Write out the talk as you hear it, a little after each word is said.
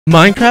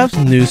Minecraft's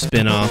new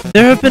spin-off.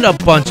 There have been a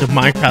bunch of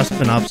Minecraft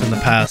spin-offs in the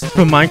past,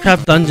 from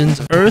Minecraft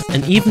Dungeons, Earth,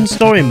 and even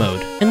Story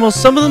Mode. And while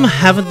some of them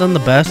haven't done the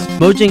best,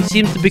 Mojang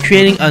seems to be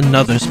creating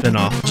another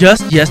spin-off.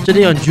 Just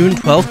yesterday on June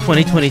 12,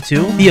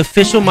 2022, the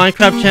official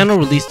Minecraft channel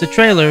released a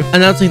trailer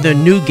announcing their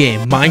new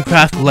game,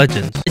 Minecraft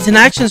Legends. It's an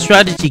action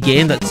strategy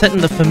game that's set in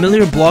the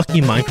familiar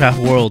blocky Minecraft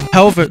world.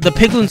 However, the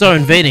piglins are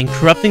invading,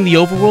 corrupting the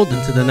overworld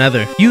into the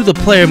nether. You, the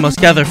player, must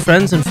gather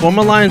friends and form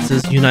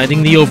alliances,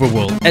 uniting the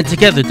overworld, and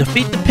together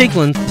defeat the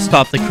piglins to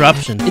stop the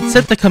corruption. It's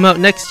set to come out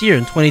next year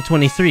in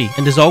 2023,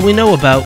 and is all we know about